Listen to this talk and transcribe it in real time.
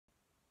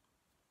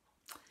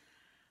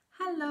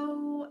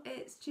Hello,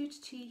 it's Jude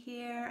Chi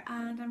here,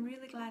 and I'm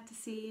really glad to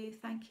see you.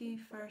 Thank you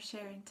for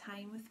sharing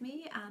time with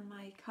me and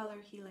my colour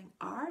healing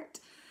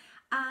art.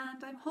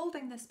 And I'm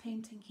holding this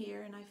painting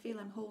here, and I feel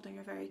I'm holding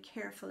her very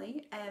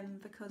carefully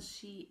because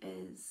she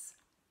is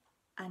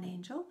an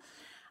angel.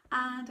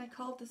 And I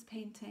called this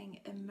painting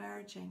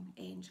Emerging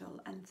Angel,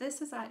 and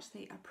this is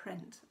actually a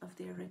print of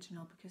the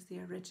original because the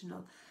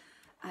original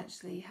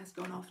actually has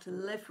gone off to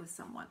live with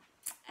someone,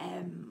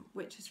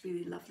 which is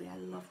really lovely. I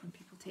love when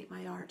people take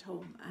my art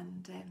home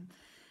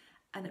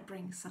and it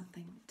brings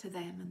something to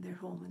them and their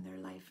home and their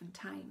life and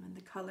time, and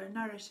the colour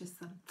nourishes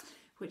them,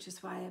 which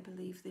is why I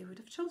believe they would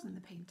have chosen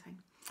the painting.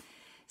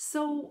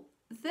 So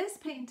this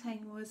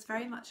painting was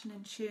very much an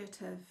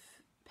intuitive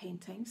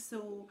painting.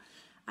 So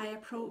I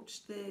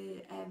approached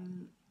the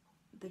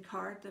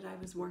card that I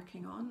was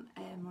working on,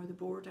 or the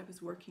board I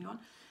was working on,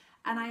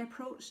 and I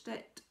approached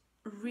it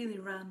really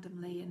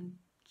randomly and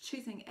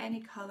choosing any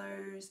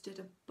colours, did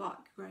a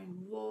background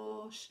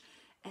wash,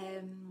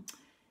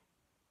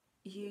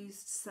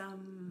 used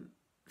some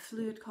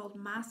fluid called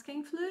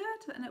masking fluid,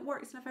 and it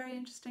works in a very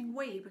interesting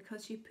way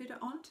because you put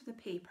it onto the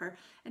paper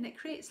and it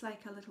creates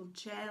like a little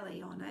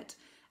jelly on it,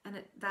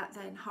 and that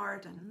then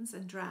hardens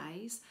and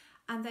dries,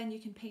 and then you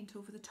can paint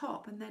over the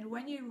top, and then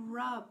when you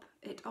rub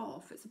it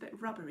off, it's a bit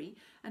rubbery,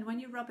 and when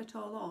you rub it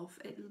all off,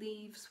 it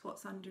leaves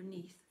what's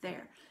underneath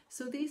there.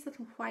 So these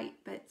little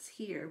white bits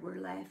here were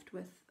left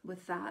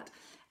with that,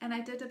 and I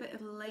did a bit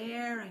of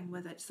layering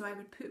with it. So I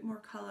would put more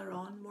colour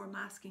on, more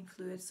masking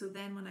fluid, so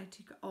then when I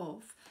took it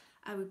off,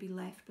 I would be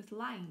left with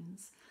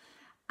lines.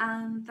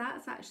 And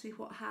that's actually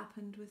what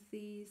happened with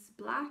these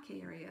black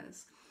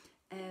areas.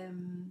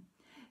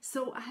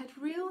 So I had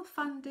real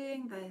fun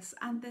doing this,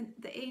 and then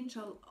the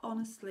angel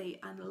honestly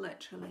and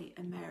literally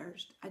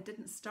emerged. I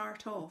didn't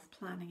start off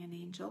planning an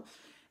angel,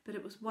 but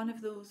it was one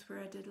of those where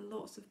I did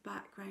lots of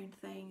background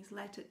things,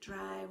 let it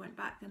dry, went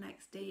back the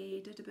next day,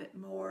 did a bit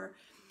more,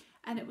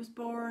 and it was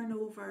born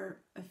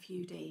over a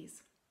few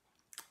days.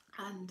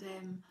 And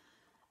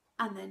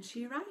then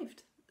she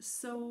arrived.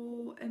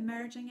 So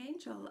emerging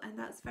angel, and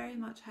that's very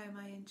much how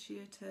my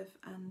intuitive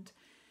and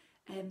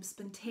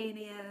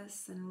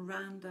spontaneous and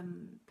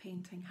random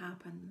painting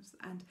happens,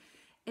 and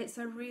it's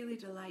a really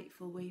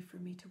delightful way for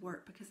me to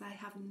work because I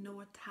have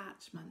no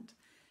attachment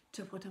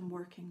to what I'm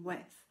working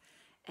with.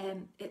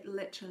 It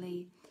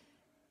literally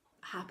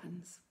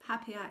happens,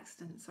 happy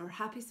accidents or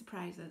happy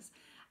surprises,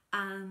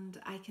 and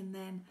I can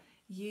then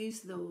use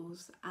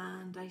those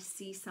and I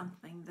see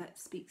something that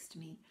speaks to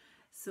me.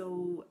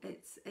 So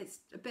it's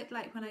a bit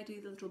like when I do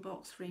the little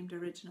box framed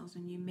originals,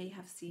 and you may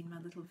have seen my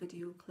little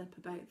video clip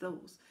about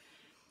those.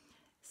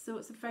 So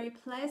it's a very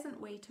pleasant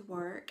way to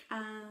work,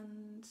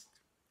 and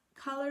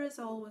colour is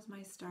always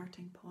my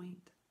starting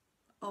point,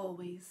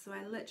 always. So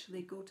I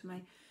literally go to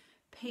my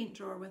paint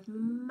drawer with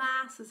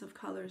masses of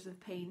colours of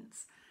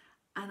paints,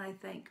 and I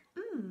think,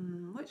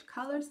 which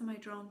colours am I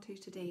drawn to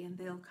today? And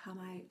they'll come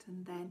out,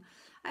 and then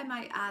I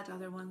might add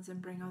other ones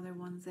and bring other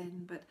ones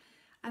in, but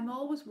I'm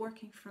always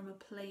working from a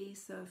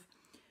place of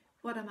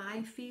what am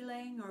I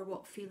feeling, or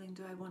what feeling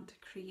do I want to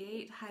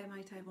create? How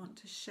might I want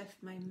to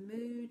shift my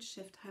mood,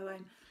 shift how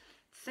I'm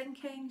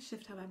thinking,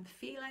 shift how I'm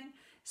feeling.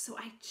 So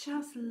I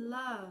just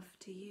love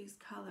to use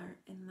colour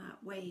in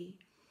that way,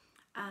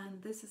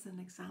 and this is an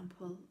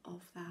example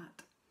of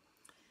that.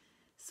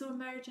 So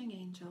emerging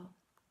angel,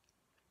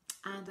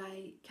 and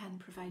I can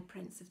provide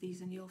prints of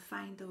these, and you'll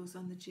find those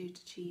on the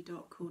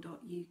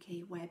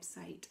judechi.co.uk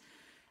website.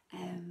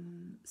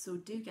 So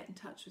do get in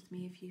touch with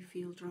me if you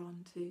feel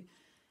drawn to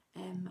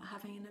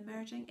having an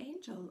emerging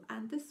angel.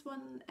 And this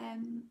one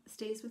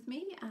stays with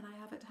me, and I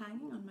have it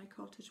hanging on my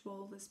cottage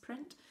wall, this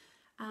print.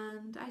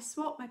 And I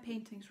swap my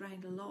paintings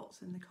around a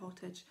lot in the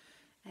cottage,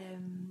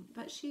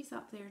 but she's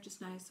up there just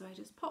now, so I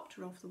just popped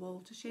her off the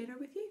wall to share her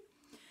with you.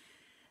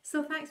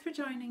 So thanks for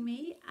joining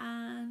me,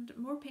 and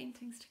more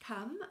paintings to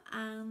come,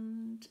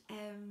 and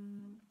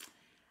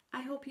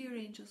I hope your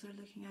angels are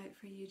looking out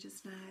for you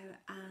just now,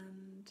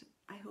 and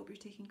I hope you're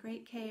taking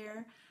great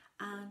care,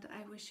 and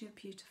I wish you a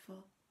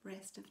beautiful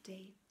rest of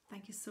day.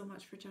 Thank you so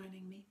much for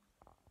joining me.